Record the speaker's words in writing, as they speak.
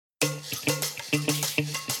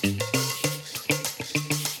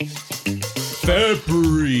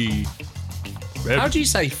February. How do you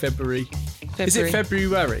say February? Is it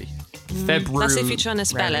February? February. That's if you're trying to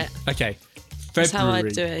spell it. Okay. February. That's how I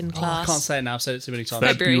do it in class. I can't say it now. I've said it too many times.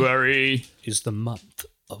 February is the month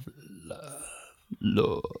of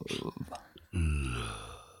love.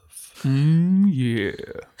 Yeah.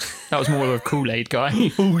 That was more of a Kool-Aid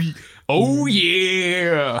guy. Oh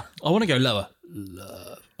yeah. I want to go lower.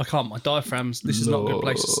 Love. I can't. My diaphragms. This is not a good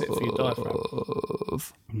place to sit for your diaphragm.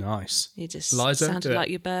 Nice. You just Liza, sounded like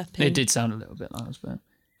you're burping. It did sound a little bit like that, but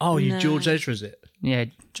Oh, you George Ezra's it. yeah,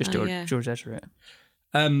 just yeah. George Ezra.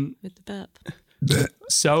 With the burp.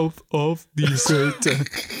 South of the equator.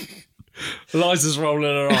 Liza's rolling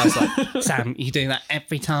her eyes like, Sam, you doing that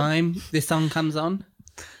every time this song comes on?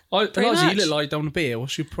 Liza, much. you look like you don't want to be here.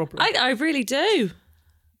 What's your problem? I really do.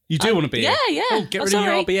 You do want to be here? Yeah. Oh, get rid of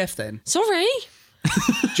your RBF then. Sorry.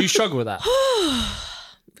 Do you struggle with that?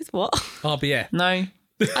 With what? RBF. No,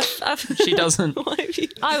 I've, she doesn't.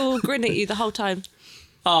 I will grin at you the whole time.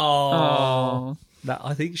 Oh, That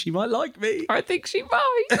I think she might like me. I think she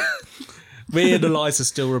might. Me and Eliza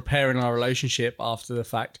still repairing our relationship after the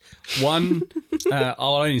fact. One,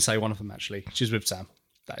 I'll only say one of them actually. She's with Sam.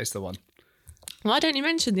 That is the one. Why don't you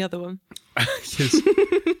mention the other one?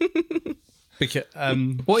 Because,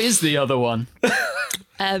 What is the other one?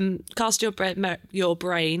 Cast your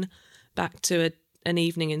brain back to an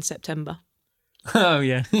evening in September. Oh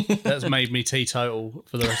yeah. that's made me teetotal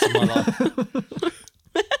for the rest of my life.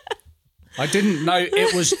 I didn't know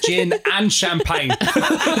it was gin and champagne. And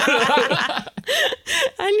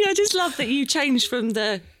I just love that you changed from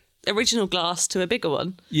the original glass to a bigger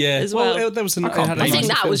one. Yeah, as well. there was I I think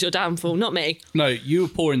that was your downfall, not me. No, you were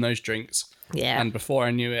pouring those drinks. Yeah. And before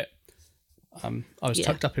I knew it, I was Yeah.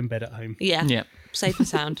 tucked up in bed at home. Yeah. Yeah. Safe and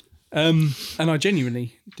sound. And I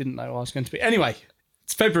genuinely didn't know I was going to be. Anyway,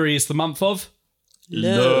 February is the month of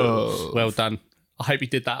Love. Well done. I hope you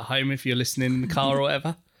did that at home if you're listening in the car or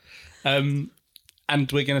whatever. And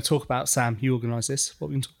we're going to talk about, Sam, you organised this. What are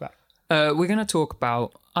we going to talk about? We're going to talk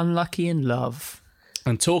about unlucky in love.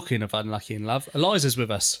 And talking of unlucky in love, Eliza's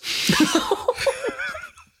with us.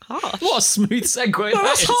 Harsh. What a smooth segue. No,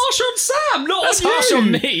 that's harsh on Sam, not That's on you. harsh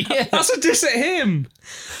on me. Yeah. That's a diss at him.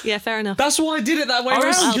 Yeah, fair enough. That's why I did it that way Oh,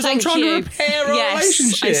 around, because I'm thank trying you. to repair our Yes,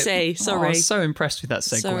 relationship. I see. Oh, I Sorry. was so impressed with that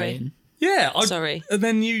segue. Sorry. Yeah. Sorry. And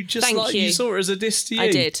then you just Thank you you. saw it as a diss to you.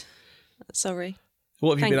 I did. Sorry.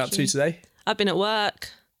 What have you Thank been up to you. today? I've been at work.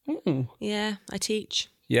 Ooh. Yeah, I teach.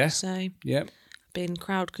 Yeah. So Yeah. been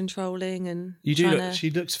crowd controlling and You do trying look, to... she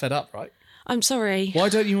looks fed up, right? I'm sorry. Why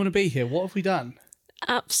don't you want to be here? What have we done?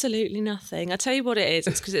 Absolutely nothing. I tell you what it is.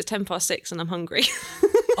 It's because it's 6:10 and I'm hungry.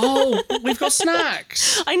 Oh, we've got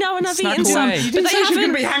snacks. I know, and I've Snack eaten some. away. You didn't But say you were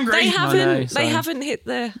gonna be hungry. They I haven't. know, they sorry. haven't hit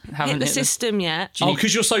the Haven't hit the- system yet. Oh,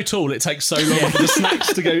 because you're so tall, it takes so long for the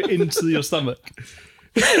snacks to go into your stomach.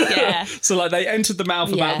 Yeah. So, like, they entered the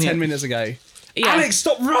mouth about Yeah. 10 minutes ago. Yeah. Alex,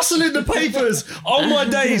 stop rustling the papers. Oh, my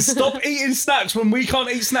days. Stop eating snacks when we can't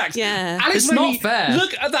eat snacks. Yeah. Alex It's made not me, fair.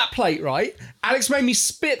 Look at that plate, right? Alex made me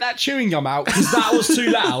spit that chewing gum out because that was too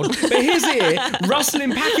loud. But he's here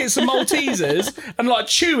rustling packets of Maltesers and, like,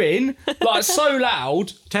 chewing, like, so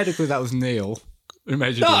loud. Technically, that was Neil who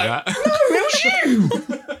made you No, do no, that. it was you.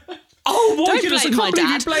 Oh, my Don't goodness, I blame my can't believe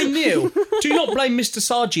dad. you blame Neil. Do not blame Mr.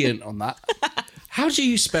 Sargent on that. How do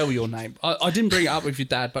you spell your name? I didn't bring it up with your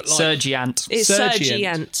dad, but like... Sergiant. It's Sergeant.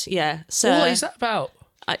 Sergeant. Yeah. Sir. What is that about?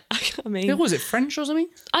 I mean, Was it French or something?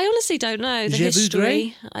 I honestly don't know the Je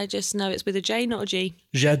history. I just know it's with a J, not a G.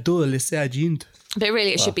 J'adore le sergent. But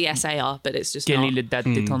really, it should be SAR, but it's just Quelle not. est la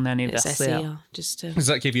date de ton It's anniversaire? SER. Just to... Does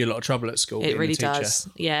that give you a lot of trouble at school? It being a really teacher? does.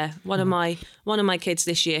 Yeah. One of my kids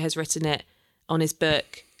this year has written it on his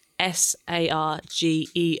book. Sargeon.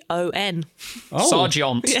 Oh.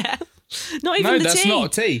 Sergeant. Yeah. Not even No, the that's T.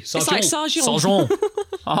 not a T. It's like Sergeant. Sergeant.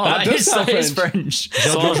 Oh, That does sound that is French.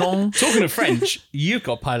 Sergeant. Talking of French, you've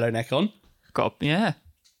got polo neck on. Got, yeah.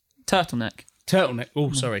 Turtleneck. Turtleneck.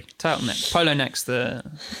 Oh, sorry. Turtleneck. Polo neck's the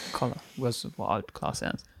collar, was what I would class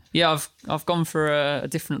it as. Yeah, I've gone for a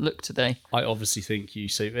different look today. I obviously think you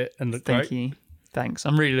suit it and look Thank great. you. Thanks.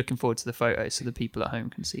 I'm really looking forward to the photo so the people at home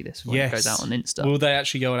can see this when it goes out on Insta. Will they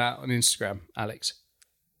actually go out on Instagram, Alex?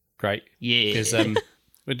 Great. Yeah. Because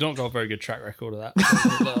we've not got a very good track record of that.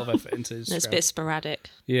 There's a lot of effort into Instagram. It's a bit sporadic.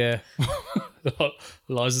 Yeah.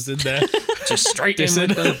 Liza's in there. Just straight in Dissing.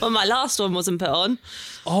 with the... Well, my last one wasn't put on.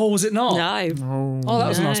 Oh, was it not? No. Oh, that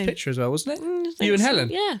was a nice No. picture as well, wasn't it? I think You and so, Helen?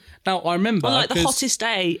 Yeah. Now, I remember... On like the 'cause- hottest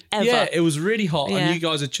day ever. Yeah, it was really hot Yeah. and you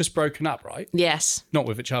guys had just broken up, right? Yes. Not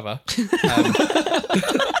with each other.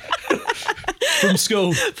 from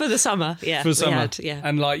school For the summer, yeah. for we summer. had, yeah.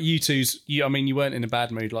 And like you weren't in a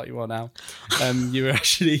bad mood like you are now. You were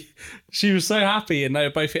actually, she was so happy, and they were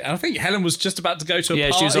both. And I think Helen was just about to go to a Yeah,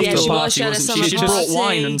 party. she was off Yeah, to a she was. party, She had a wasn't she? She summer brought party.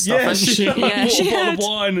 wine and stuff, Yeah, hadn't she she? had Yeah, bought she a bottle had. of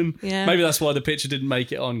wine, and Yeah. maybe that's why the picture didn't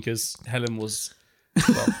make it on, because Helen was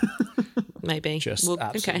Maybe. just Well,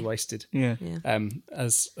 absolutely okay. wasted. Yeah.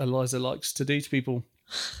 As Eliza likes to do to people.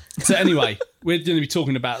 So anyway, we're going to be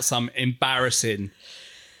talking about some embarrassing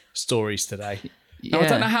stories today. Now, I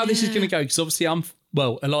don't know how this is going to go, because obviously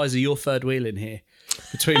Eliza, you're third wheeling here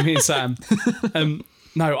between me and Sam.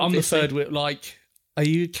 No, I'm the third wheel. Like, are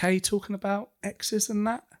you okay talking about exes and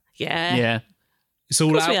that? Yeah. Yeah. It's all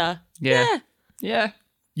Of course out. we are. Yeah. Yeah.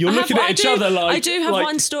 You're I looking have- at each other like I do have like,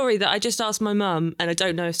 one story that I just asked my mum, and I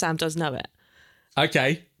don't know if Sam does know it.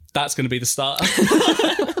 Okay, that's going to be the start.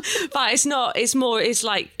 But it's not. It's more. It's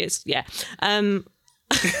like. It's yeah.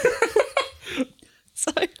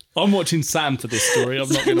 So I'm watching Sam for this story. I'm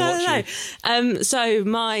not going to watch you. So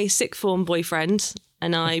my sixth form boyfriend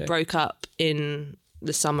and I broke up in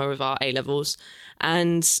the summer of our A levels,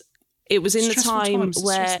 and it was in the Stressful time times,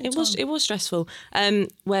 where stressful it was stressful.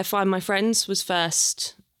 Where Find My Friends was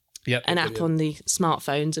first Yep. an app on the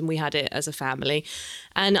smartphones, and we had it as a family.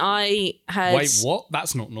 And I had Wait, what?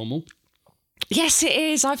 That's not normal. Yes, it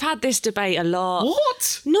is. I've had this debate a lot.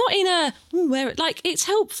 What? Not in a where like it's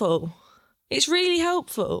helpful. It's really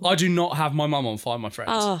helpful. I do not have my mum on Find My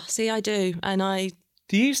Friends. Oh, see, I do, and I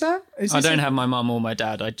Do you use that? Is I this don't a- have my mum or my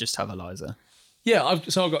dad. I just have Eliza. Yeah, I've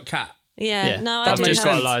got Cat. yeah, no, I I've do. just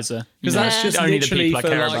got sense. Eliza. Because Yeah. that's just only the literally people I for,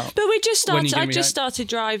 care like- about. But we just When you started. get I me just home. started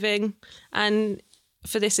driving, and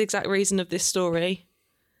for this exact reason of this story.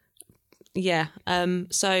 Yeah.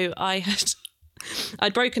 So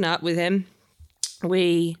I'd broken up with him.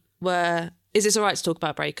 We were. Is this all right to talk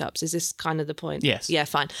about breakups? Is this kind of the point? Yes. Yeah,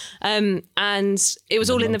 fine. And it was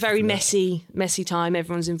all in a very messy time.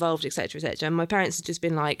 Everyone's involved, etc., etc. And my parents had just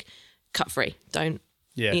been like, "Cut free. Don't.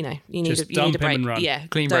 Yeah. You know, you need Just you need dump a him break. and run. Yeah,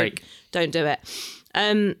 Clean don't- break. Don't do it."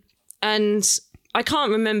 And I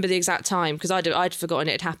can't remember the exact time because I'd forgotten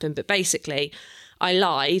it had happened. But basically, I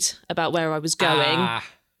lied about where I was going Ah.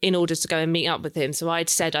 in order to go and meet up with him. So I'd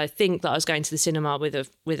said I think that I was going to the cinema with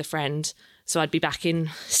a friend. So I'd be back in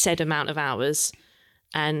said amount of hours,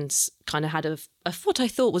 and kind of had a what I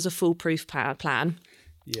thought was a foolproof plan.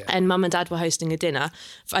 Yeah. And mum and dad were hosting a dinner,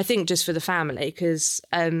 I think just for the family, because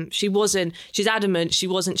she's adamant she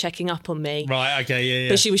wasn't checking up on me. Right, okay, yeah.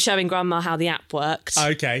 But she was showing grandma how the app worked.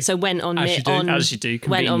 Okay. So went on As me you do. on As you do,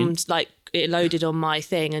 went on convenient. like it loaded on my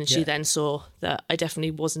thing, and she Yeah. then saw that I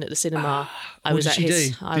definitely wasn't at the cinema. I what was did at she his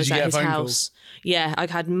do? I Did was you at get a his phone call? house. Yeah, I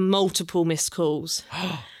had multiple missed calls.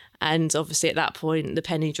 And obviously at that point the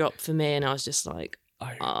penny dropped for me, and I was just like,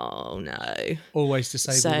 oh no. Always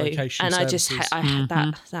disable So location and services. I had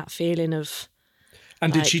that feeling of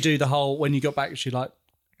And did like- she do the whole, when you got back, she like,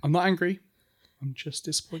 I'm not angry, I'm just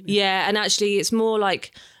disappointed? yeah, and actually it's more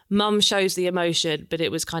like mum shows the emotion, but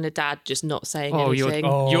it was kind of dad just not saying Oh, anything.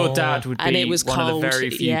 your dad would And be it was one of cold, the very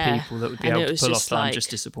few yeah. people that would be And able it to was pull off just that. I'm like- just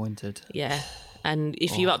disappointed. Yeah. And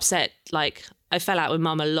if you upset, like, I fell out with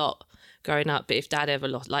mum a lot growing up, but if dad ever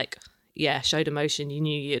lost, like, yeah, showed emotion, you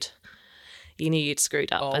knew you'd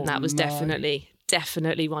screwed up. And that was no.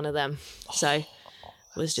 definitely one of them. So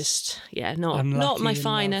was just, yeah, not Unlucky my in love.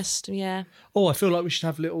 finest. Yeah. Oh, I feel like we should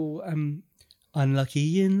have little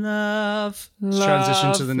unlucky in love.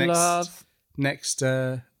 Transition to the next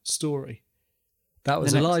story. That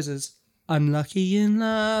was The next- Eliza's unlucky in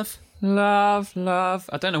love. Love.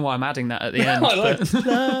 I don't know why I'm adding that at the end. I like but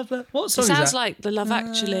love, love. What song It sounds is that? like the Love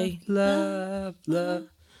Actually. Love.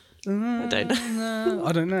 I don't know.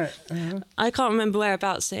 I don't know. I can't remember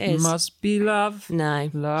whereabouts it is. must be love. No.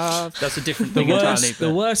 Love. That's a different The thing entirely. worst,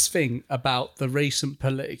 the worst thing about the recent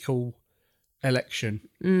political election,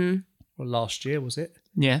 well, last year was it?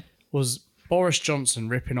 Yeah. Was Boris Johnson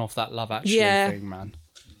ripping off that Love Actually Yeah. thing, man.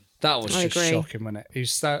 That was I just agree. shocking, wasn't it? He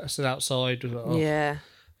stood outside. Was like, oh, Yeah.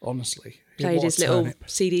 honestly, Played what a his little turnip.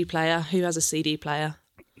 CD player. Who has a CD player?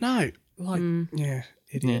 No, like yeah,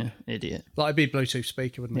 idiot. Yeah. Idiot. Like it'd be a Bluetooth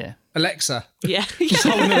speaker, wouldn't it? Yeah. Alexa, Yeah. just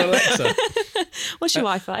holding an Alexa. What's your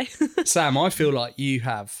Wi-Fi? Sam, I feel like you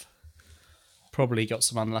have probably got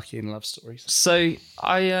some unlucky in love stories. So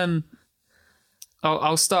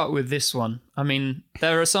I'll start with this one. I mean,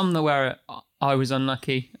 there are some where I was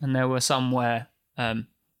unlucky, and there were some where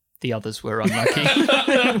the others were unlucky.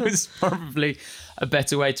 It was probably a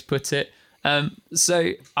better way to put it.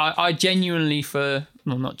 So I genuinely,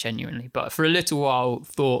 not genuinely, but for a little while,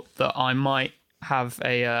 thought that I might have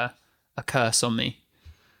a curse on me.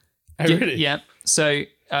 Oh, really? Yeah. So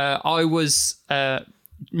I was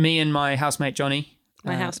me and my housemate Johnny.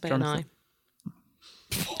 My housemate and I.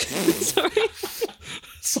 Sorry.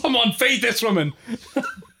 Someone feed this woman.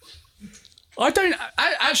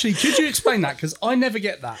 Actually, could you explain that? Because I never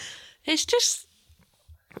get that. It's just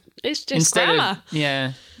Instead grammar. of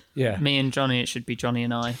yeah, Yeah. me and Johnny, it should be Johnny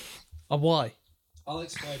and I. Why? I'll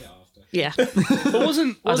explain it after. Yeah. But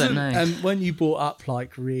wasn't know. when you brought up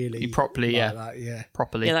like really Properly, like yeah. that, yeah.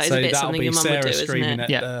 Properly. Yeah, that is So a bit that'll something be your mum Sarah would do, isn't screaming it? at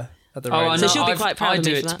Yeah. the Oh, I radio. So know. she'll be quite proud I of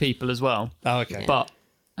do me it for to that. people as well. Oh, okay. But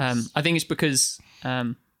I think it's because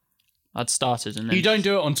I'd started and then You don't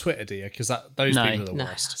do it on Twitter, do you? Because those No. people are the No,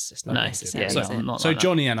 worst. it's just not No, necessary. yeah, is no, it? not So like that.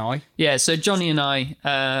 Johnny and I. Yeah, so Johnny and I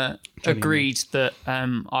agreed that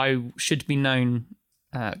I should be known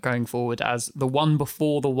going forward as the one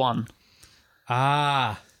before the one.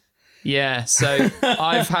 Ah, Yeah, so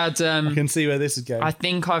I've had I can see where this is going. I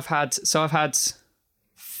think I've had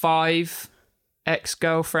 5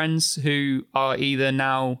 ex-girlfriends who are either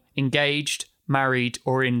now engaged, married,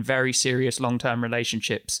 or in very serious long-term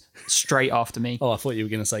relationships straight after me. Oh, I thought you were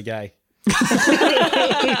going to say gay.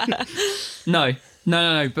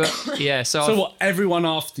 No, but yeah, so, So what? Everyone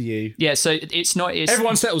after you. yeah, so it's not it's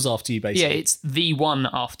Everyone settles after you, yeah, basically. it's the one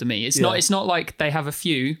after me. It's Yeah. not like they have a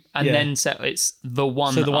few and Yeah. then it's the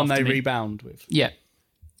one So the one after they me. rebound with. Yeah.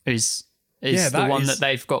 Is Yeah, the that one is- that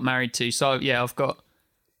they've got married to. So yeah, I've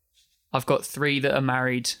got 3 that are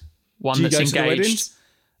married, one Do you that's go to the engaged. weddings?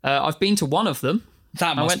 I've been to one of them.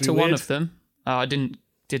 That I must went be to weird. one of them. I didn't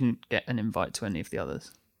get an invite to any of the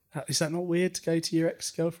others. Is that not weird to go to your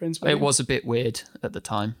ex-girlfriend's It wedding? was a bit weird at the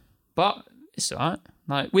time, but it's alright.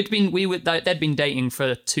 Like they'd been dating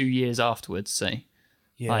for 2 years afterwards, so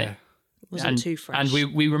Yeah. like, Wasn't too fresh. and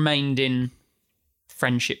we remained in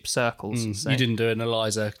friendship circles. So. You didn't do an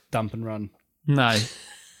Eliza dump and run. No,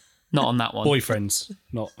 not on that one. Boyfriends,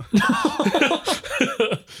 not.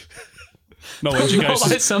 Not when she Not goes.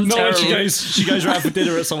 like some Not when terrible- she goes round for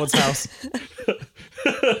dinner at someone's house.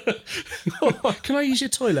 Can I use your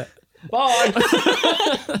toilet? Bye.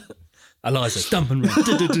 Eliza, dump and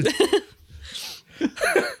run.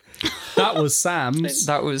 That was Sam's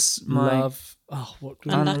That was my love. Oh, what are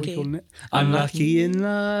we Unlucky. calling it? Unlucky in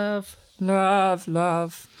love.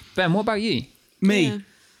 love. Ben, what about you? Me. Yeah.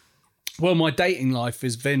 Well, my dating life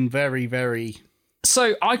has been very, very.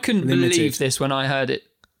 So I couldn't Limited. believe this when I heard it.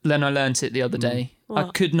 Then I learnt it the other day. I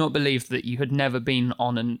What? could not believe that you had never been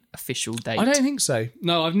on an official date. I don't think so.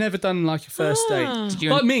 No, I've never done like a first date. Did you?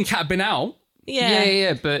 Like me and Kat have been out.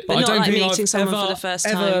 Yeah. But But I not don't like think meeting I've someone ever, for the first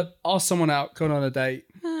ever time. asked someone out, gone on a date.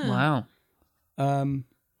 wow.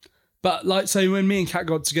 But like, so when me and Kat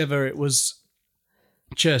got together, it was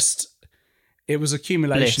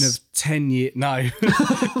accumulation Bliss. of 10 years. No,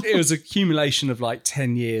 it was accumulation of like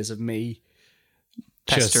 10 years of me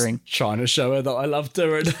Pestering. just trying to show her that I loved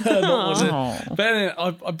her and her not want to. Aw. But then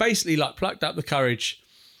I basically like plucked up the courage.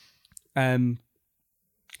 It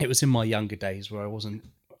was in my younger days where I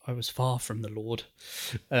was far from the Lord.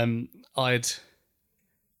 I'd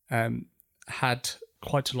had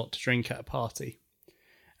quite a lot to drink at a party.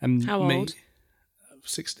 And How me, old?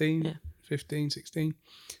 16, Yeah. 15, 16.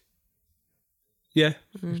 Yeah,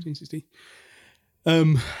 15, 16.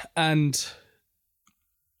 And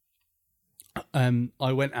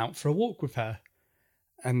I went out for a walk with her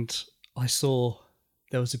and I saw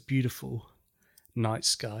there was a beautiful night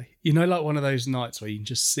sky. You know, like one of those nights where you can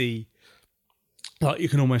just see, like you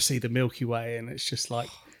can almost see the Milky Way and it's just like,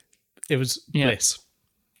 it was Yeah. bliss.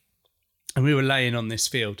 And we were laying on this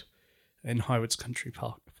field in Highwoods Country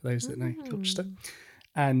Park, for those that know Colchester.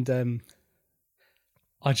 And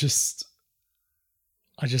I just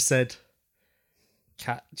said,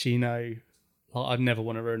 Kat, do you know, like, I'd never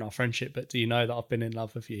want to ruin our friendship, but do you know that I've been in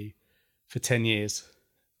love with you for 10 years?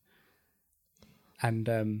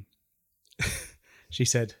 And she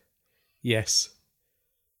said, yes.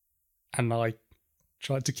 And I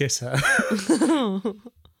tried to kiss her.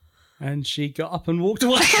 And she got up and walked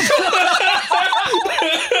away.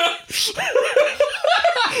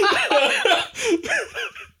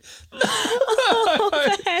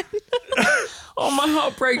 Oh, my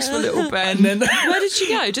heart breaks for little Ben. And then, Where did she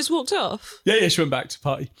go? Just walked off. yeah, she went back to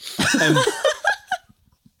party.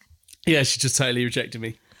 Yeah, she just totally rejected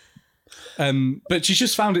me. But she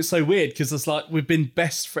just found it so weird because it's like we've been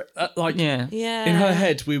best friends. Like Yeah. Yeah. in her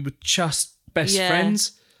head, we were just best Yeah.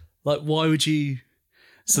 friends. Like, why would you?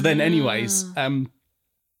 So then, anyways,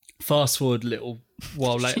 fast forward a little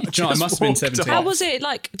while later. Do you know, I just must have been walked 17. How was it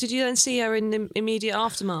like? Did you then see her in the immediate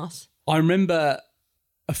aftermath? I remember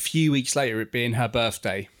a few weeks later it being her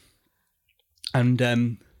birthday,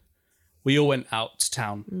 and we all went out to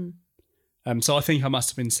town. So I think I must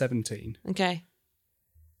have been 17. Okay.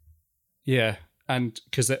 Yeah, and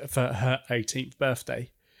because for her 18th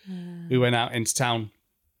birthday, we went out into town,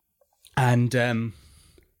 And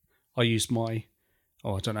I used my...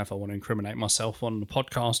 Oh, I don't know if I want to incriminate myself on the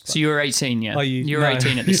podcast. So you were 18, yeah? You were no.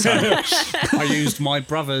 18 at this time. I used my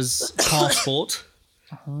brother's passport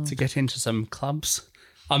to get into some clubs.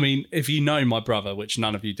 I mean, if you know my brother, which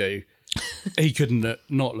none of you do, he couldn't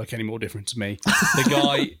not look any more different to me. The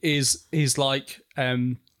guy is like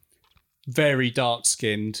very dark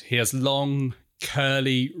skinned. He has long,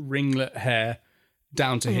 curly, ringlet hair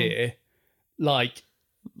down to here, like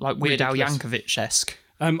Weird Al ridiculous. Yankovic-esque.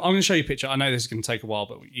 I'm going to show you a picture. I know this is going to take a while,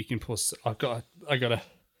 but you can pause. I gotta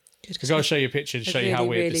show you a picture to show you how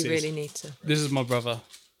weird this is. Really need to. This is my brother.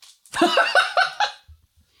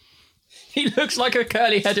 He looks like a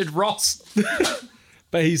curly-headed Ross.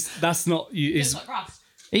 But that's not. He's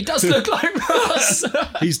He does look like Ross.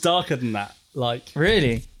 he's darker than that. Like,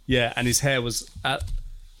 Really? yeah, and his hair was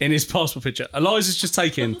in his passport picture. Eliza's just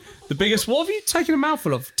taken the biggest. What have you taken a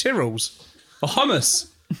mouthful of? Tyrrells or hummus?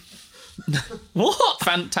 What?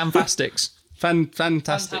 Fantastics.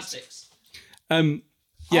 Fantastic. Oh,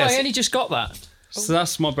 Yes. I only just got that. So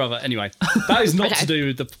that's my brother. Anyway, that is not to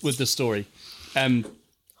do with the story. And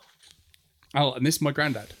this is my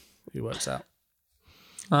granddad who works out.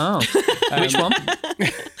 Oh. Which one?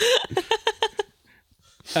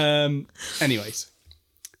 Anyways,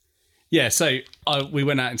 yeah. So we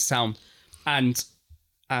went out into town, and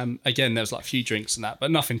again there was like a few drinks and that,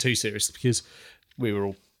 but nothing too serious because we were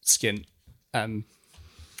all skint, and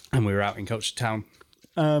we were out in Culture Town.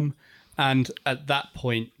 And at that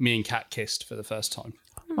point, me and Kat kissed for the first time.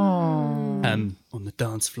 On the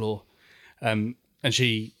dance floor. And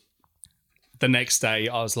the next day,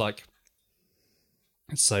 I was like,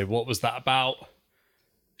 so what was that about?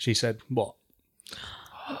 She said, what?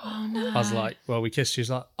 Oh, no. I was like, well, we kissed.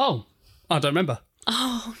 She's like, oh, I don't remember.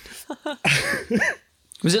 Oh, no.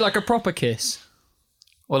 Was it like a proper kiss?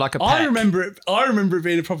 Or like a peck? I remember it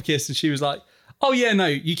being a proper kiss. And she was like, oh, yeah, no,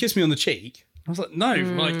 you kissed me on the cheek. I was like, no,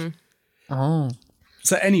 like... Oh.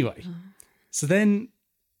 So anyway, so then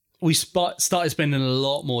we started spending a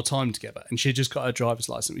lot more time together, and she just got her driver's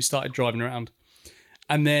license. We started driving around,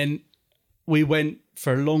 and then we went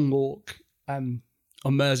for a long walk on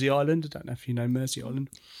Mersey Island. I don't know if you know Mersey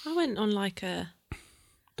Island. I went on like No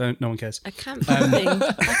one cares. a camp thing, like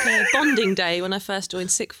a bonding day when I first joined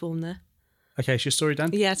sixth form there. Okay, is your story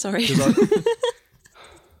done? Yeah, sorry. 'Cause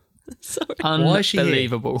Sorry. Why is she here?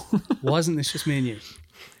 Unbelievable. why isn't this just me and you?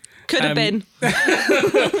 Could have been.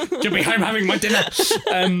 You'll be home having my dinner.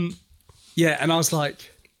 Yeah, and I was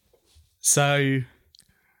like, so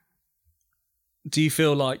do you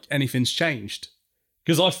feel like anything's changed?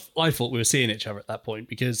 Because I thought we were seeing each other at that point,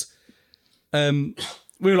 because we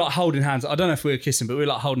were like holding hands. I don't know if we were kissing, but we were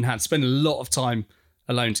like holding hands, spending a lot of time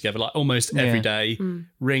alone together, like almost every day,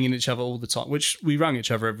 ringing each other all the time, which we rang each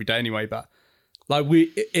other every day anyway, but like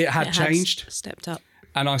it had changed. Stepped up.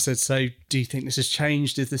 And I said, so do you think this has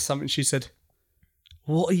changed? Is this something? She said,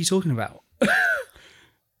 what are you talking about?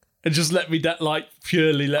 And just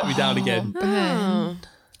purely let me down again. Oh.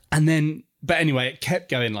 And then, but anyway, it kept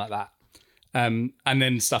going like that. And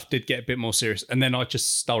then stuff did get a bit more serious. And then I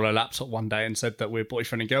just stole her laptop one day and said that we're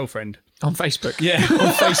boyfriend and girlfriend. On Facebook. Yeah,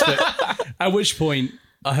 on Facebook. At which point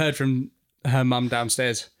I heard from her mum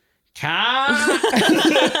downstairs, Kat!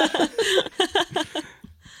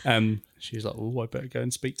 She was like, oh, I better go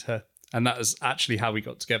and speak to her. And that was actually how we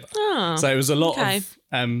got together. Oh, So it was a lot okay. of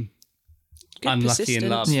Good unlucky in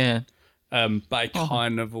love. Yeah. But it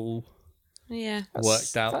kind of all Yeah.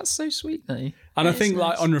 worked out. That's so sweet, though. And I think nice.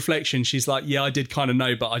 like on reflection, she's like, yeah, I did kind of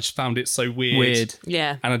know, but I just found it so weird.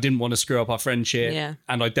 Yeah. And I didn't want to screw up our friendship. Yeah.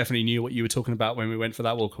 And I definitely knew what you were talking about when we went for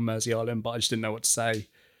that walk on Mersey Island, but I just didn't know what to say.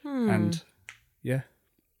 And yeah,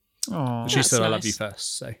 Oh. she That's said, I love nice. you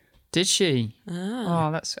first. So Did she?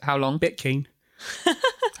 Oh, that's how long? bit keen.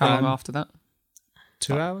 How long after that?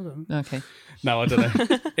 2 hours? Okay. No, I don't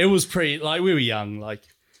know. It was pretty, like, we were young. Like,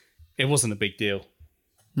 it wasn't a big deal.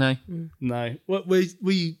 No. No. Well,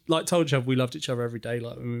 we like told each other we loved each other every day,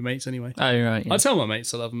 like when we were mates anyway. Oh, right. Yeah. I tell my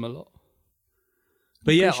mates I love them a lot.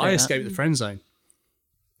 But yeah, Appreciate I that. escaped the friend zone.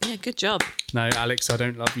 Yeah, good job. No, Alex, I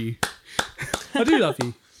don't love you. I do love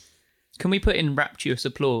you. Can we put in rapturous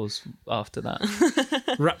applause after that?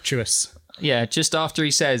 Rapturous. Yeah, just after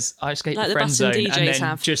he says, I escaped Like the the friend zone, Boston and DJs then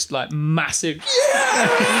have. just like massive.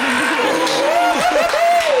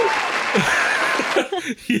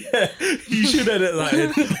 Yeah, you should edit that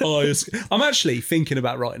in. I'm actually thinking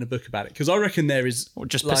about writing a book about it because I reckon there is Or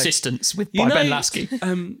just like, persistence with you by know, Ben Lasky.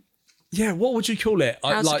 Yeah, what would you call it?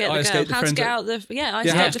 How to get the escaped girl. How to get out the I How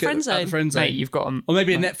escaped to the get friend out zone. the friend zone. Mate, you've got Or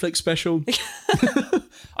maybe a Netflix special.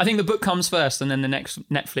 I think the book comes first and then the next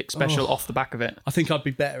Netflix special off the back of it. I think I'd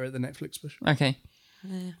be better at the Netflix special. Okay.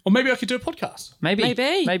 Or maybe I could do a podcast. Maybe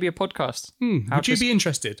Maybe. a podcast. Would you be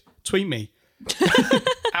interested? Tweet me.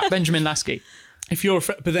 At Benjamin Lasky. If you're,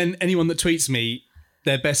 but then anyone that tweets me,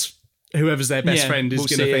 whoever's their best friend is we'll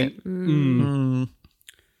going to see think,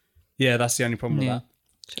 yeah, that's the only problem with Yeah.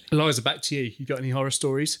 that. Eliza, back to you. You got any horror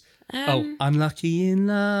stories? Unlucky in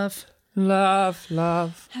love. Love.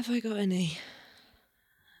 Have I got any?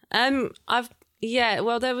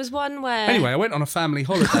 Well, there was one where. Anyway, I went on a family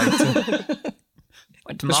holiday.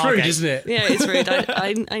 Went to It's rude, Margate. isn't it? Yeah, it's rude.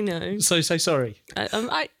 I know. So say sorry. I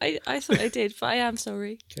thought I did, but I am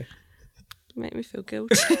sorry. Okay. Make me feel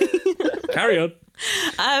guilty. Carry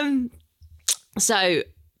on. So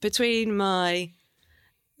between my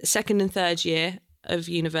second and third year of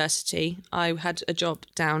university, I had a job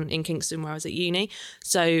down in Kingston where I was at uni.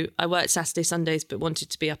 So I worked Saturday, Sundays, but wanted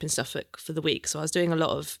to be up in Suffolk for the week. So I was doing a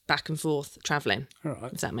lot of back and forth travelling, All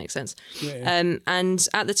right. if that makes sense. Yeah. And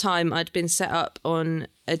at the time, I'd been set up on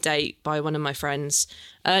a date by one of my friends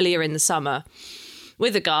earlier in the summer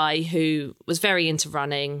with a guy who was very into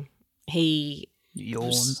running. He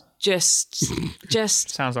Yawn. just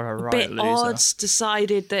Sounds like a right bit loser. odd,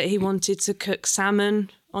 decided that he wanted to cook salmon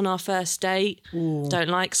on our first date. Don't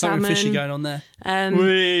like Something salmon. fishy going on there.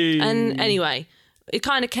 And anyway, it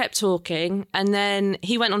kind of kept talking, and then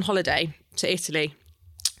he went on holiday to Italy,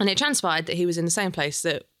 and it transpired that he was in the same place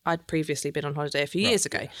that I'd previously been on holiday a few years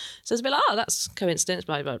ago. So it's a bit like, that's coincidence,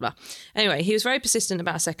 blah, blah, blah. Anyway, he was very persistent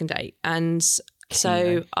about a second date, and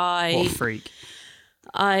so What a freak.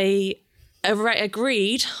 I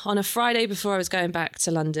agreed on a Friday before I was going back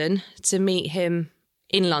to London to meet him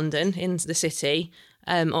in London, in the city,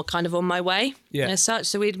 or kind of on my way as such.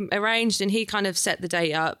 So we'd arranged, and he kind of set the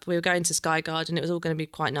date up. We were going to Sky Garden. It was all going to be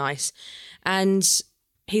quite nice. And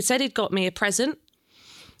he said he'd got me a present.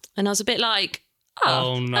 And I was a bit like,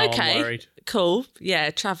 Oh, no, okay, I'm worried. cool. Yeah,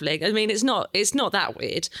 travelling. I mean, it's not that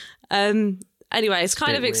weird. Anyway, it's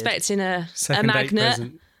kind of weird. expecting a Second date magnet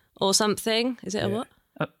present. or something. Is it a what?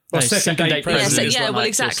 Well, second date present. present is Yeah, one well, like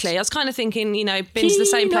exactly. I was kind of thinking, been to the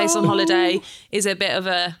same place on holiday is a bit of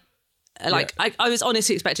a, I was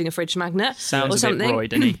honestly expecting a fridge magnet Sounds or a something. bit Roy,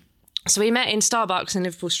 didn't he? So we met in Starbucks in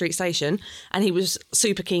Liverpool Street Station, and he was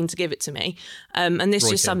super keen to give it to me. And this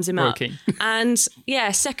just sums him Roy up. Keane. And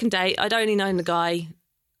yeah, second date, I'd only known the guy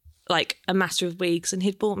like a matter of weeks, and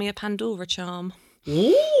he'd bought me a Pandora charm.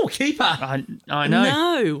 Ooh, keeper. I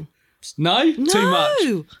know. No? Too No.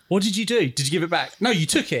 much. What did you do? Did you give it back? No, you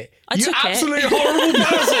took it. You took it. absolute horrible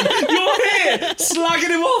person. You're here slugging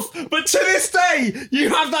him off, but to this day, you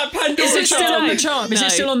have that Pandora Is it still charm. on the charm? Is No, it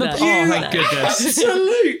still on the... no. Oh, my No. goodness.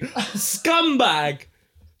 Absolute scumbag.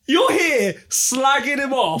 You're here slagging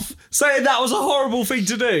him off, saying that was a horrible thing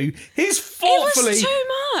to do. He's It thoughtfully. was too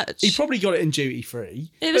much. He probably got it in duty free.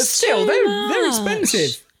 It was but still, too they're much.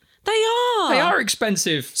 expensive. They are. They are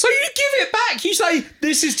expensive. So you give it back. You say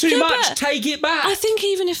this is too Yeah, much. but Take it back. I think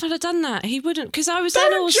even if I'd have done that, he wouldn't, because I was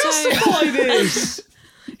then Don't also. justify this.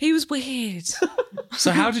 He was weird.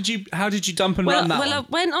 So how did you dump and run that I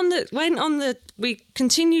one? we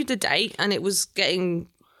continued the date, and it was getting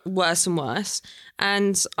worse and worse,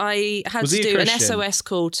 and I had Was to he a do an Christian? SOS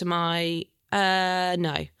call to my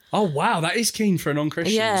no. Oh wow, that is keen for a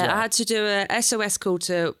non-Christian. Yeah, as well. I had to do a SOS call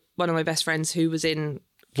to one of my best friends who was in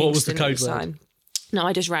Kingston What was the at code the word? time. No,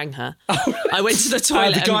 I just rang her. I went to the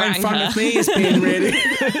toilet the guy and in rang front her. of me is being really.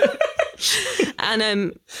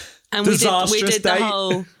 And we Disastrous did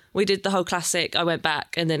date. we did the whole classic. I went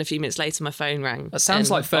back, and then a few minutes later, my phone rang. That sounds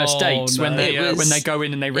And like first Oh, dates no. when they It was- when they go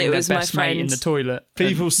in and they ring it their was my best mate in friend. the toilet.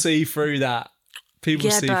 People see through that. People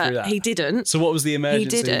yeah, see through but that. he didn't. So what was the He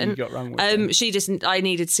emergency didn't. you got wrong with? then? She just. I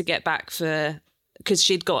needed to get back because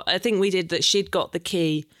she'd got. I think we did that. She'd got the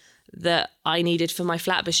key that I needed for my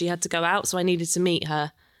flat, but she had to go out, so I needed to meet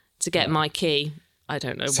her to get my key. I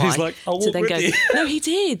don't know So why. he's like, "I'll to walk then with go. you." No, he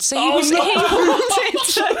did. So he Oh, was. no.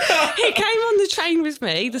 He came on the train with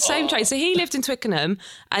me, the same train. So he lived in Twickenham,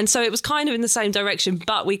 and so it was kind of in the same direction,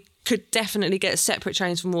 but we could definitely get separate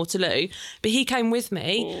trains from Waterloo. But he came with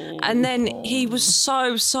me, and then he was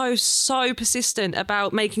so persistent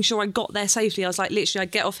about making sure I got there safely. I was like, literally, I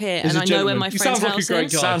get off here, He's and a I know where gentleman. my He friend's sounds like a house great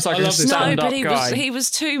is. guy. Sounds like I a love this No, stand-up but guy. he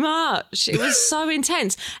was too much. It was so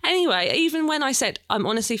intense. Anyway, even when I said, I'm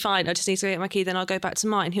honestly fine, I just need to get my key, then I'll go back to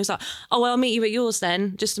mine. He was like, oh, well, I'll meet you at yours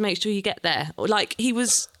then, just to make sure you get there. Like, it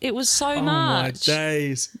was so Oh my much.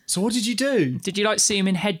 days. So what did you do? Did you like see him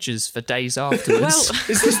in hedges for days afterwards? Well,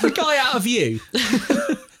 Is this the guy out of you?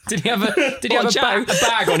 did he have a What, a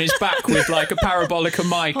bag on his back with like a parabolic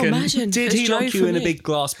mic? and imagine. Did Just he lock drove you for in a me. big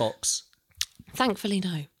glass box? Thankfully,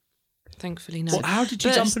 no. Thankfully, no. Well, how did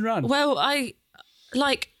you jump and run? Well,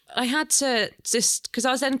 I had to just, because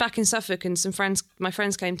I was then back in Suffolk and my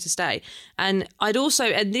friends came to stay. And I'd also,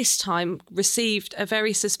 at this time, received a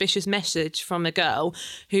very suspicious message from a girl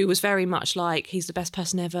who was very much like, he's the best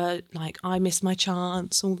person ever. Like, I missed my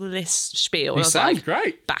chance, all of this spiel. You I was sound like,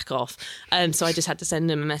 great. back off. So I just had to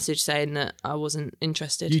send him a message saying that I wasn't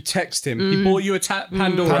interested. You text him. He bought you a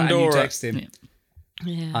Pandora, and you text him.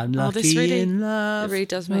 Yeah. I'm Oh, lucky this really, in love. it really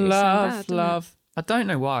does make me sound bad. doesn't it? Love. I don't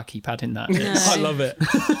know why I keep adding that. I love it.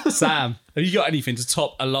 Sam, have you got anything to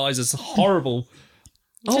top Eliza's horrible...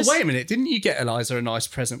 Just- wait a minute. Didn't you get Eliza a nice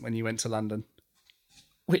present when you went to London?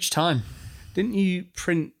 Which time? Didn't you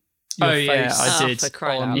print your face? Yeah, I Oh, did. for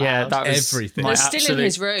crying out Yeah, loud. that was Everything. my It's still in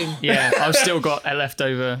his room. Yeah, I've still got a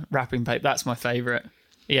leftover wrapping paper. That's my favourite.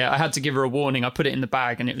 Yeah, I had to give her a warning. I put it in the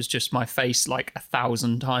bag and it was just my face like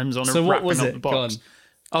 1,000 times on So a what wrapping was of it? the Go box. on.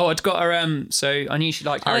 Oh, I'd got her. So I knew she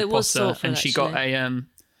liked Harry it was Potter, thoughtful, and she got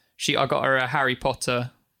actually. I got her a Harry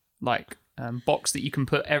Potter box that you can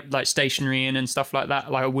put like stationery in and stuff like that,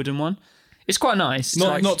 like a wooden one. It's quite nice.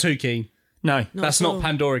 Not too keen. No. That's at not all.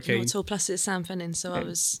 Pandora keen. Not at all. Plus, it's Sam Fennin, so I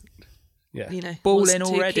was, Yeah. Balling what's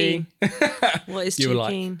too already. keen? What is You too were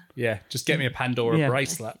like, keen? yeah, just get me a Pandora Yeah.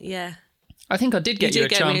 bracelet. Yeah, I think I did get You you,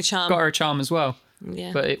 did a get charm. me a charm. Got her a charm as well.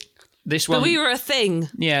 yeah. But this one, But we were a thing,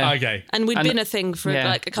 yeah, Okay. and we'd And- been a thing for yeah.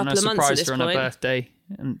 like a couple and of I months at surprised this her on her point. birthday,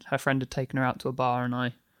 and her friend had taken her out to a bar, and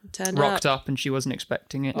I Turned rocked up. up, and she wasn't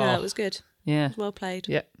expecting it. No, it was good. Yeah, Well played.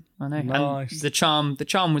 yeah, I know. Nice. And the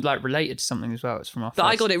charm was like related to something as well. It's from our. But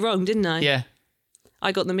I first- got it wrong, didn't I? Yeah,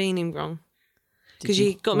 I got the meaning wrong. Because you?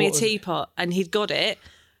 he got me a What was it? teapot, and he'd got it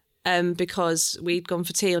because we'd gone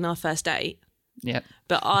for tea on our first date. yeah.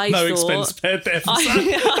 But I No thought, expense spared there. For Sam.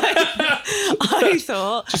 I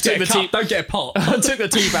thought Just get a the cup, tea- don't get a pot. I took the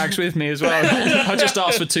tea bags with me as well. I just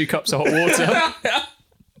asked for 2 cups of hot water.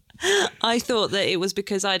 I thought that it was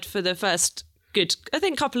because I'd, for the first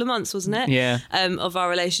couple of months, wasn't it? Yeah. Of our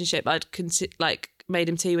relationship, I'd made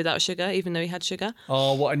him tea without sugar, even though he had sugar,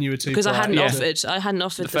 Oh, what? And you were too because I hadn't Yeah. offered. I hadn't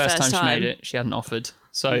offered The first time she time. made it, she hadn't offered.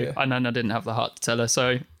 So, and then I didn't have the heart to tell her.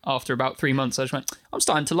 So, after about 3 months, I just went, I'm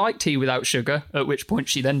starting to like tea without sugar. At which point,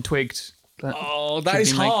 she then twigged. That, Oh, that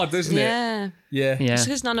is be make- hard, isn't it? Yeah, Yeah. yeah, it's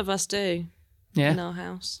because none of us do yeah. in our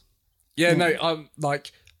house. Yeah, no,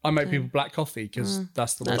 I make people black coffee because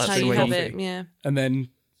that's the way That's to how drink you have coffee. it. Yeah. And then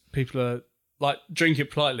people are like, drink it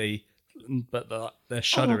politely, but they're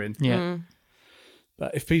shuddering. Yeah.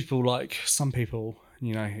 But if people some people,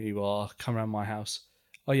 you know who you are, come around my house.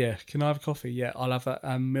 Oh yeah, can I have a coffee? Yeah, I'll have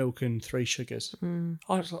a milk and 3 sugars. I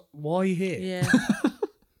was like, why are you here? Yeah.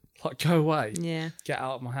 Like, go away. Yeah. Get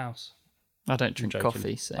out of my house. I don't drink Joking.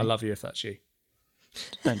 coffee, so I love you if that's you.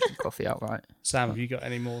 don't drink coffee outright. Sam, have you got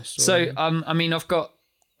any more So, stories? I mean, I've got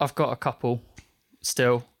a couple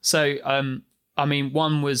still. So, I mean,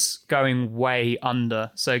 one was going way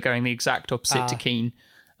under, so going the exact opposite to Keen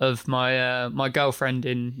of my girlfriend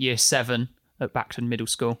in year 7 at Backton Middle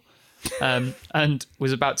School, and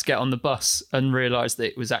was about to get on the bus and realised that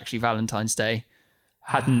it was actually Valentine's Day.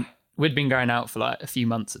 We'd been going out for like a few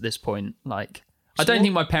months at this point. Like, I don't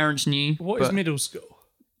think my parents knew. What is but- middle school?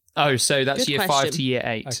 Oh, so that's Good year 5 question. to year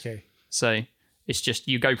 8. Okay. So it's just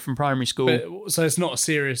you go from primary school. But, so it's not a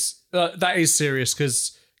serious. That is serious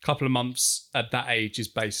because a couple of months at that age is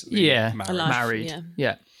basically Yeah, marriage. Alive. married.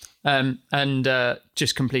 yeah. And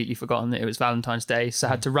just completely forgotten that it was Valentine's Day. So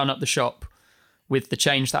I had to run up the shop with the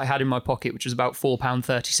change that I had in my pocket, which was about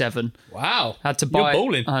 £4.37. Wow. Had to buy. You're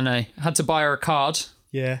balling. I know. Had to buy her a card.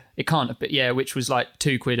 Yeah. It can't have been, yeah, which was like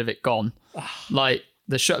 £2 of it gone. Like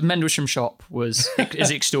the Mendlesham shop is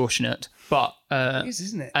extortionate, but It is,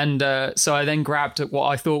 isn't it? and so I then grabbed what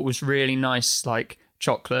I thought was really nice, like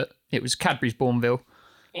chocolate. It was Cadbury's Bourneville.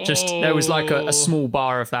 Just there was like a small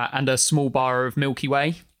bar of that and a small bar of Milky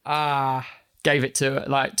Way. Gave it to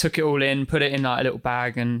her, took it all in, put it in like a little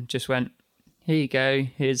bag, and just went, "Here you go.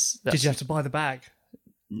 Here's." Did you have to buy the bag?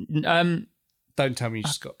 Don't tell me you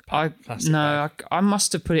just got plastic bag. I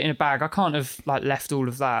must have put it in a bag. I can't have left all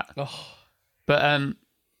of that. Oh. But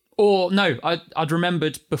or no, I'd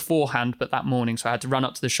remembered beforehand, but that morning, so I had to run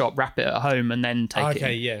up to the shop, wrap it at home, and then take it.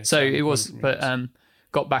 Okay, in. yeah. So So it was, one- but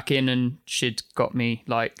got back in and she'd got me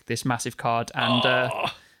like this massive card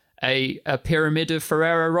and a pyramid of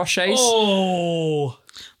Ferrero Rochers. Oh.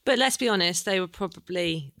 But let's be honest, they were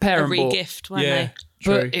probably Parent a bought. re-gift, weren't Yeah. they?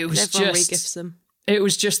 True. But it was Everyone just re-gifts them. it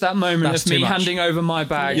was just that moment That's of me too much. handing over my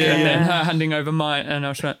bag Yeah. and then Yeah. her handing over mine, and I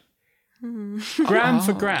was like, Gram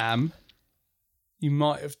for gram, you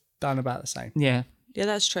might have done about the same. yeah. Yeah,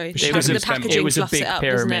 that's true. It The was a- packaging It was a fluffs big it up, doesn't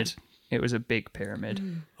pyramid. it? It was a big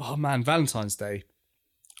pyramid. Oh man, Valentine's Day.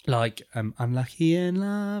 I'm lucky in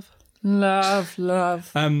love.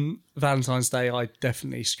 Love. Valentine's Day, I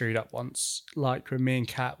definitely screwed up once. Like when me and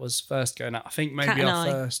Kat was first going out. I think Kat maybe and our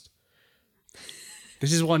I. first.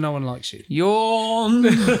 This is why no one likes you. Yawn.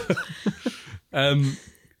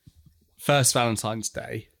 First Valentine's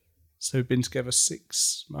Day. So we've been together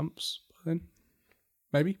 6 months by then,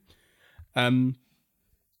 maybe.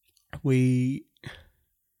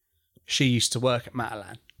 She used to work at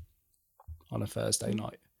Matalan on a Thursday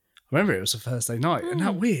night. I remember it was a Thursday night. Isn't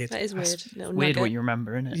that weird? That is weird. Little Weird nugget. what you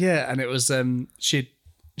remember, isn't it? Yeah, and it was she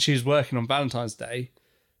was working on Valentine's Day,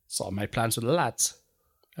 so I made plans with the lads.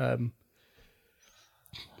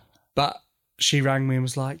 But she rang me and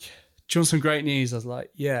was like, "Do you want some great news?" I was like,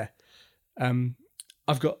 "Yeah,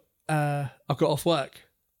 I've got off work.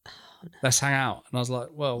 Let's hang out." And I was like,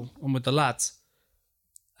 "Well, I'm with the lads."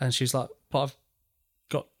 And she's like, "But I've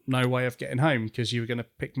got no way of getting home because you were going to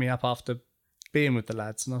pick me up after being with the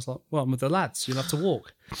lads." And I was like, "Well, I'm with the lads. You'll have to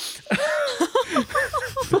walk."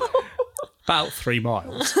 About 3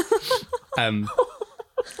 miles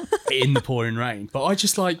in the pouring rain. But I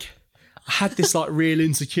just I had this real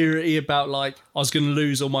insecurity about I was going to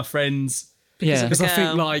lose all my friends. Yeah. Because I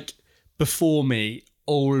think Girl. before me,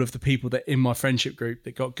 all of the people that in my friendship group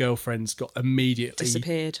that got girlfriends got immediately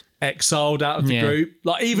Disappeared. exiled out of the Yeah. group.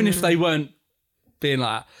 Even if they weren't being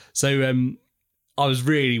like that. So I was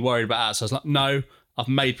really worried about that. So I was like, no, I've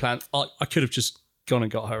made plans. I could have just gone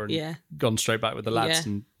and got her and gone straight back with the lads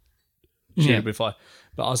Yeah. and she would be fine.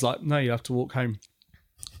 But I was like, no, you have to walk home.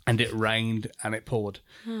 And it rained and it poured.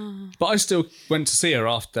 But I still went to see her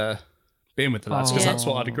after being with the lads because Yeah. that's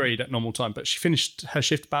what I'd agreed at normal time. But she finished her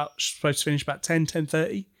shift she's supposed to finish about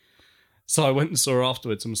 10:30. So I went and saw her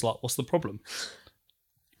afterwards and was like, what's the problem?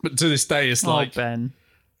 But to this day, it's Oh, Ben.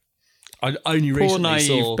 I only Poor recently naive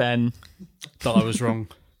saw Ben. that I was wrong.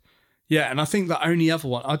 Yeah, and I think the only other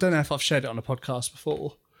one, I don't know if I've shared it on a podcast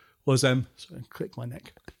before, was sorry, click my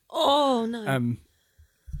neck. Oh, no.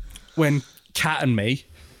 When Kat and me,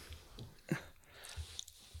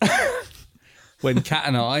 when Kat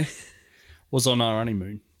and I was on our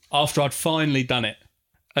honeymoon, after I'd finally done it,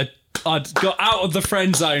 I'd got out of the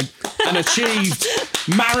friend zone and achieved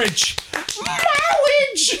marriage.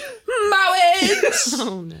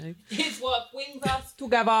 Oh, no. It's what brings us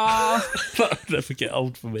together. That will never get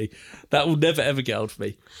old for me. That will never ever get old for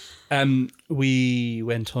me. We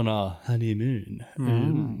went on our honeymoon,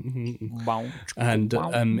 and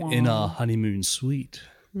in our honeymoon suite,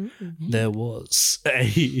 there was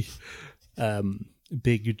a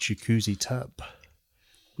big jacuzzi tub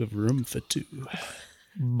with room for 2.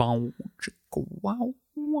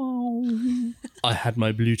 I had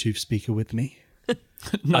my Bluetooth speaker with me.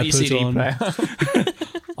 Not your CD player.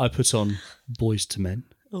 I put on Boys to Men.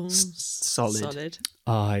 Oh, Solid.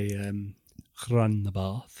 I run the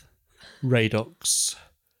bath. Radox.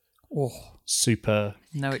 Super.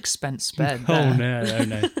 No expense spared. Oh, there.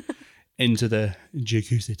 no. Into the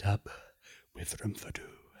jacuzzi tub with room for 2.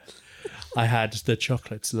 I had the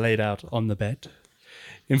chocolates laid out on the bed.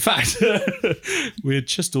 In fact, we had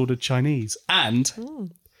just ordered Chinese. And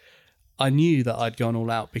I knew that I'd gone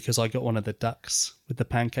all out because I got one of the ducks with the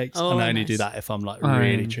pancakes. Oh, and I only nice. do that if I'm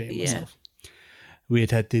really treating myself. We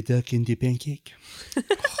had the duck in the pancake.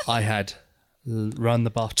 I had run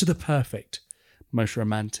the bath to the perfect, most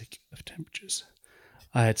romantic of temperatures.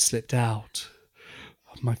 I had slipped out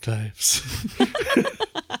of my clothes.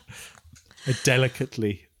 I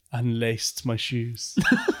delicately unlaced my shoes.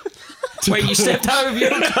 Wait, you stepped out of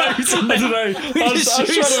your clothes and I don't know.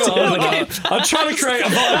 I'm trying to create a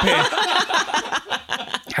vibe here.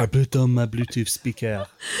 I put on my Bluetooth speaker.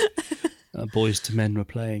 Boys to Men were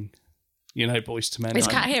playing. You know, Boys to Men. Is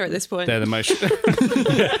right? Kat here at this point? They're the most.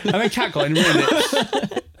 Yeah. And then Kat got in and ruined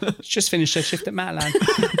it. She's just finished her shift at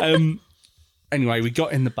Matalan. Anyway, we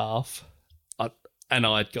got in the bath, and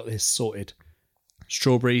I'd got this sorted.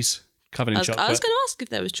 Strawberries covered in chocolate. I was going to ask if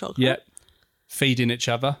there was chocolate. Yep. Feeding each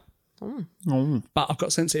other. But I've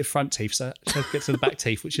got sensitive front teeth, so I have to get to the back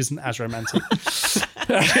teeth, which isn't as romantic.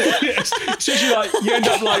 So you end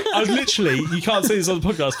up I was literally, you can't see this on the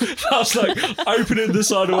podcast, I was opening the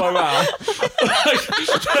side of my mouth,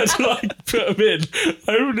 to put them in,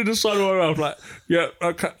 opening the side of my mouth, yeah,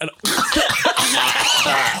 okay.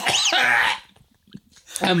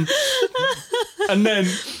 And then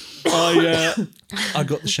I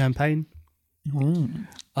got the champagne.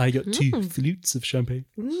 I got 2 flutes of champagne.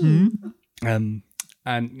 And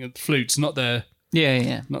flutes, not the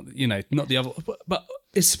yeah. not the other, but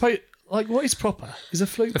it's supposed what is proper? Is a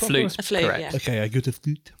flute proper? flute. A flute, Correct. yeah. Okay, I got a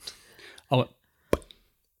flute. I went,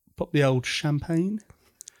 pop the old champagne,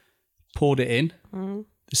 poured it in.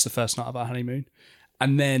 This is the first night of our honeymoon,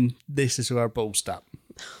 and then this is where I ballsed up.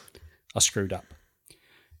 I screwed up.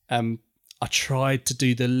 I tried to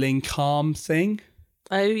do the link arm thing.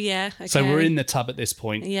 Oh, yeah. Okay. So we're in the tub at this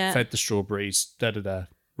point. Yeah. Fed the strawberries.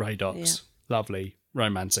 Ray dots. Lovely.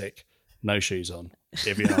 Romantic. No shoes on.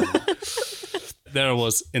 Give you an arm. There I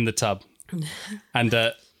was in the tub.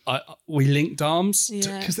 And we linked arms.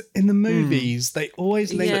 Yeah. Because in the movies, they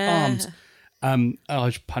always link arms.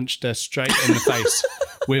 I punched her straight in the face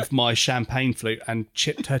with my champagne flute and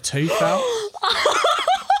chipped her tooth out.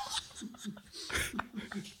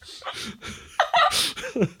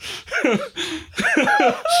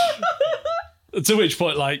 To which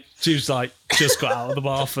point, like, she was like, just got out of the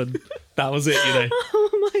bath and that was it, you know.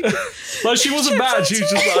 Oh my God. Like, she wasn't mad. She was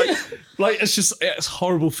just like, it's a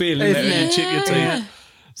horrible feeling Isn't when you it? chip your teeth.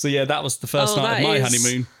 So yeah, that was the first Oh, night of that my is-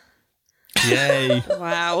 honeymoon. Yay.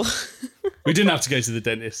 Wow. We didn't have to go to the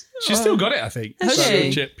dentist. She's still got it, I think. Has So,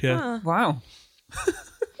 she? chip, yeah. Wow.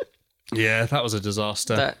 Yeah, that was a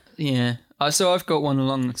disaster. So I've got one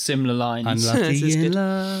along similar lines. Unlucky This is in good.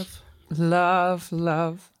 love.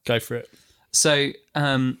 Love. Go for it. So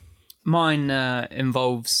mine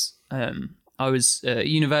involves I was at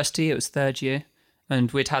university. It was third year,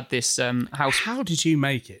 and we'd had this house. How did you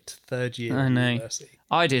make it? Third year I of know. university.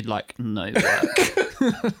 I did like no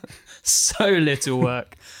work, so little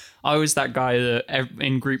work. I was that guy that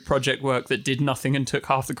in group project work that did nothing and took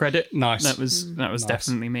half the credit. Nice. That was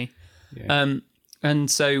definitely me. Yeah.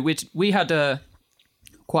 And so we had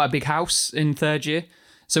quite a big house in third year.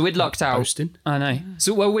 So we'd lucked out. Boasting. I know.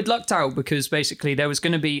 So we'd lucked out because basically there was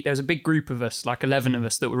a big group of us, like 11 of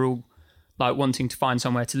us, that were all like wanting to find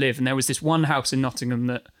somewhere to live. And there was this one house in Nottingham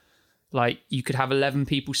that like you could have 11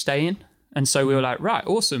 people stay in. And so we were like, right,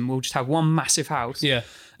 awesome. We'll just have one massive house. Yeah.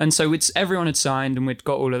 And so everyone had signed and we'd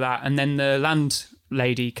got all of that. And then the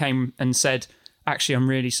landlady came and said, actually, I'm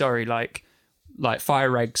really sorry. Like fire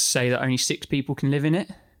regs say that only 6 people can live in it.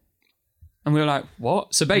 And we were like,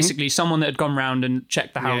 what? So basically someone that had gone round and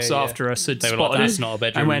checked the house yeah. after us had They were spotted like, that's it not a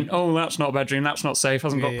bedroom. and went, oh, that's not a bedroom. That's not safe.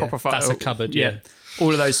 Hasn't got yeah. proper fire. That's a cupboard, yeah.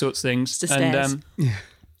 All of those sorts of things. It's the stairs.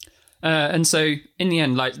 And so in the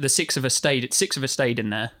end, like the 6 of us stayed in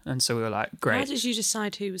there. And so we were like, How great. did you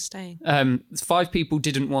decide who was staying? 5 people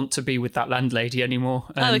didn't want to be with that landlady anymore.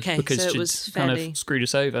 Oh, okay. Because So it she'd was kind fairly- of screwed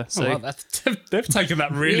us over. So, They've taken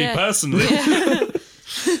that really Yeah. personally.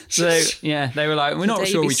 they were like, we're not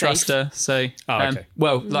Today sure you'd we be trust her. So, okay.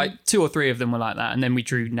 like 2 or 3 of them were like that. And then we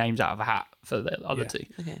drew names out of a hat for the other 2.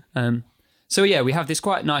 Okay. So yeah, we have this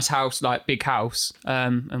quite nice house, like big house,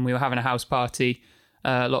 and we were having a house party,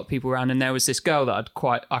 a lot of people around, and there was this girl that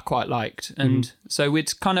I quite liked, and so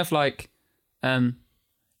we'd kind of like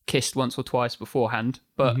kissed once or twice beforehand,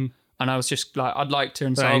 but and I was just like, I'd liked her,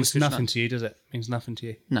 and so That I was means just nothing like, to you, does it? Means nothing to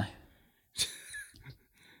you. no.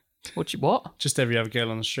 What? Just every other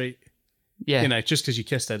girl on the street. Yeah, You know, just because you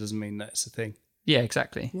kissed her doesn't mean that's a thing. yeah,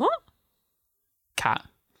 exactly. What? Cat.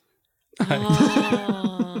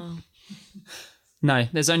 Oh. No,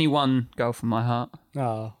 there's only one girl from my heart.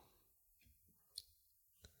 Oh.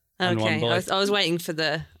 And one Okay. boy. I was waiting for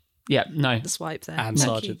the Yeah, no. swipe there. And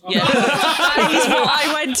Sergeant. Yeah. That was what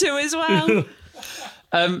I went to as well.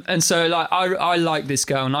 And so like I liked this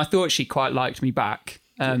girl, and I thought she quite liked me back.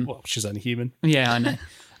 Well, she's only human. Yeah, I know.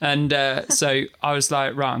 And so I was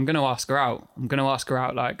like, right, I'm going to ask her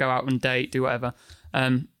out. Like, go out on a date, do whatever.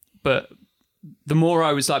 But the more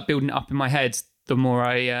I was like building it up in my head, the more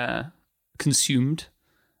I consumed.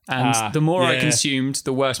 And the more I yeah. consumed,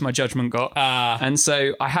 the worse my judgment got. And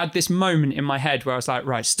so I had this moment in my head where I was like,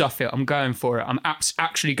 right, stuff it. I'm going for it. I'm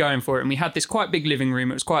actually going for it. And we had this quite big living room.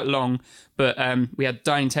 It was quite long, but we had the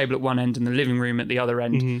dining table at one end and the living room at the other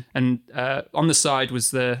end. And on the side was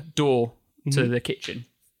the door to the kitchen.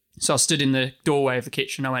 So I stood in the doorway of the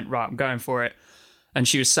kitchen. I went, right, I'm going for it. And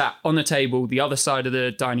she was sat on the table, the other side of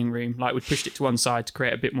the dining room. Like, we pushed it to one side to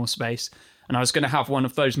create a bit more space. And I was going to have one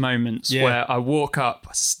of those moments where I walk up,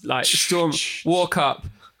 like, walk up,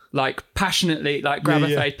 like, passionately, like, grab her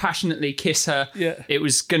face, passionately kiss her. Yeah. It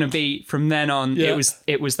was going to be, from then on, Yeah.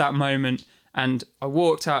 it was that moment. And I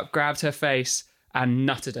walked up, grabbed her face, and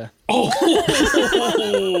nutted her. Oh.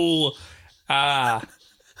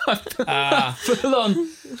 Full on.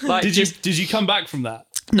 Like, Did you come back from that?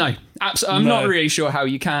 No, absolutely. I'm not really sure how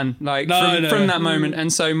you can, like, from that moment.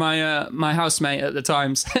 And so my housemate at the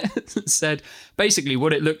time said, basically,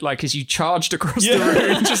 what it looked like is you charged across the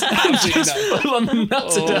room and just full on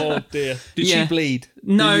nutted her. Oh dear. Did Yeah. she bleed?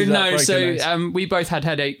 No. Did you that So broken nose? we both had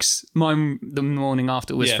headaches. Mine the morning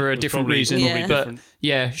after was Yeah, for it a was different probably- reason, probably but different.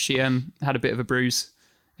 yeah, she had a bit of a bruise.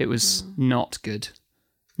 It was not good.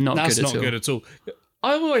 Not That's good not at all. good at all.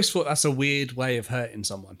 I always thought that's a weird way of hurting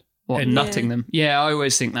someone. What, And- nutting them? Yeah, I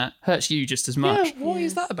always think that. Hurts you just as much. Yeah, what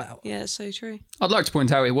is that about? Yeah, it's so true. I'd like to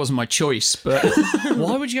point out it wasn't my choice, but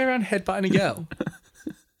Why would you go around headbutting a girl?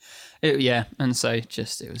 and so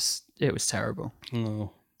just it was terrible.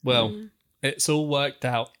 Oh, well, it's all worked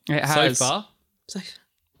out It so has. far. So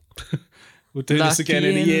We'll do this again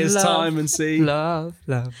in a Lucky in year's love. time and see. Love.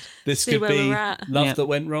 This See could where be we're at. love Yeah. that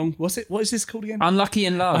went wrong. What's it? What is this called again? Unlucky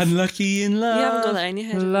in love. Unlucky in love. you haven't got that in your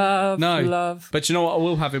head. have you? Love. No. Love. But you know what I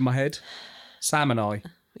will have in my head? Sam and I.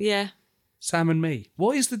 Yeah. Sam and me.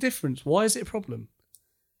 What is the difference? Why is it a problem?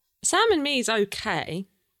 Sam and me is okay.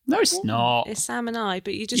 No, it's not. It's Sam and I,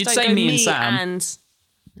 but you just You'd don't say go me and me Sam. and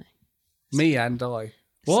Me and I.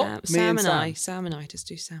 What? Sam, me Sam and Sam? I. Sam and I. Just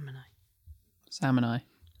do Sam and I. Sam and I.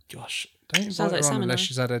 Gosh, don't invite Sounds like her on Sam and unless I.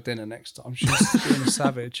 she's had her dinner next time. She's being a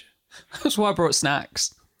savage. That's why I brought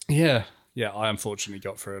snacks. Yeah. Yeah, I unfortunately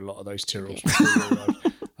got through a lot of those Tyrrells before you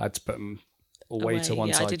arrived. I had to put them away to one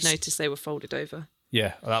yeah, side. I did notice they were folded over.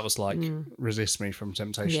 Yeah, that was like resist me from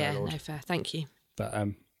temptation, Yeah, Lord. no fair. Thank you. But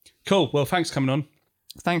cool. Well, thanks for coming on.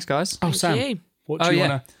 Thanks, guys. Oh, Thank Sam, you. what do you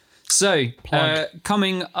want to? So, Plug.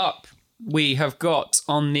 coming up, we have got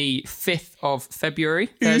on the 5th of February,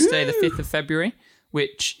 Thursday, the 5th of February,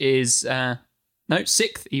 which is,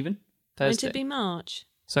 6th even. Won't Thursday. it be March?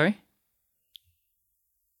 Sorry?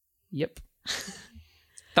 Yep.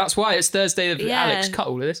 That's why it's Thursday. Yeah. Alex cut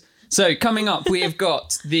all of this. So coming up, we have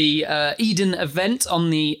got the Eden event on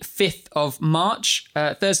the 5th of March,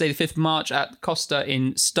 Thursday the 5th of March at Costa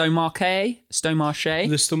in Stowmarket,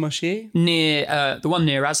 The Stomachier? near the one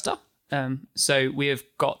near Asda. So we have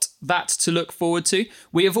got that to look forward to.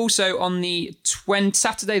 We have also on the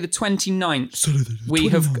Saturday the 29th, we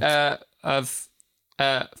have of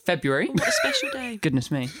February. What a special day. Goodness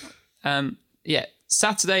me.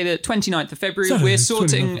 Saturday the 29th of February, we're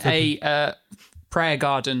sorting a prayer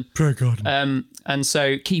garden. Prayer garden. And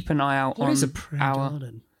so keep an eye out What on is a prayer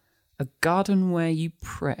garden? a garden where you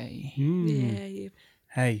pray. Yeah, you.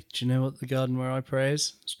 Hey, do you know what the garden where I pray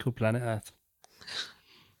is? It's called Planet Earth.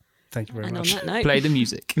 Thank you very And on much. that note, Play the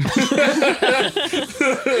music.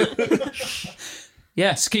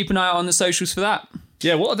 Yes, keep an eye out on the socials for that.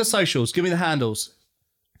 Yeah, what are the socials? Give me the handles.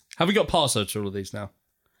 Have we got passwords for all of these now?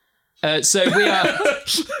 So we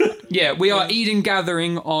are Eden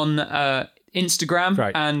Gathering on Instagram,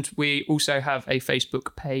 Great. and we also have a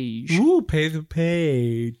Facebook page. Ooh, pay the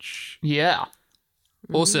page. Yeah,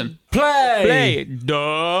 awesome. Play! Play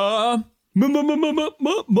the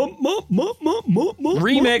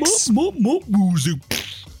Remix.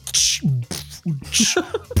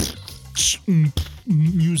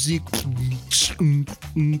 Music.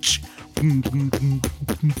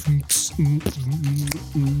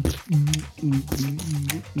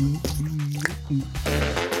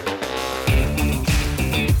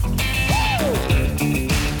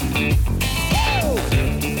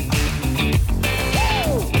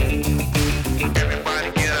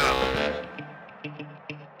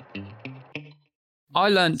 I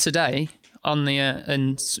learnt today on the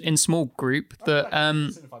in small group that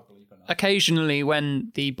occasionally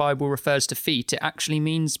when the Bible refers to feet, it actually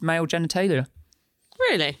means male genitalia.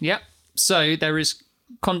 really? Yep. So there is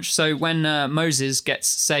so when Moses gets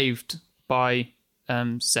saved by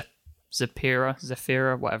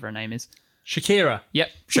Zephira, whatever her name is. Shakira. Yep,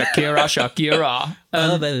 Shakira.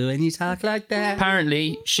 When you talk like that.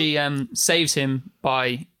 Apparently, she saves him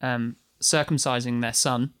by circumcising their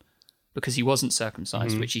son because he wasn't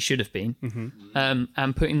circumcised, which he should have been,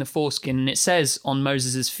 and putting the foreskin. And it says on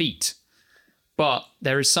Moses' feet, but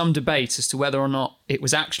there is some debate as to whether or not it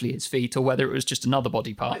was actually his feet or whether it was just another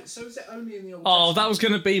body part. So is it only in the Old Oh, that was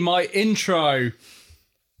going to be my intro.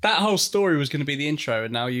 That whole story was going to be the intro,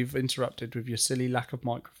 and now you've interrupted with your silly lack of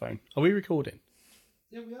microphone. Are we recording?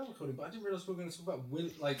 Yeah, we are recording, but I didn't realise we were going to talk about Will.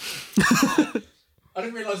 Like, I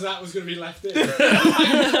didn't realise that was going to be left in. That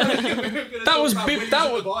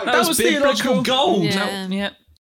was theological gold. Yeah. Yeah.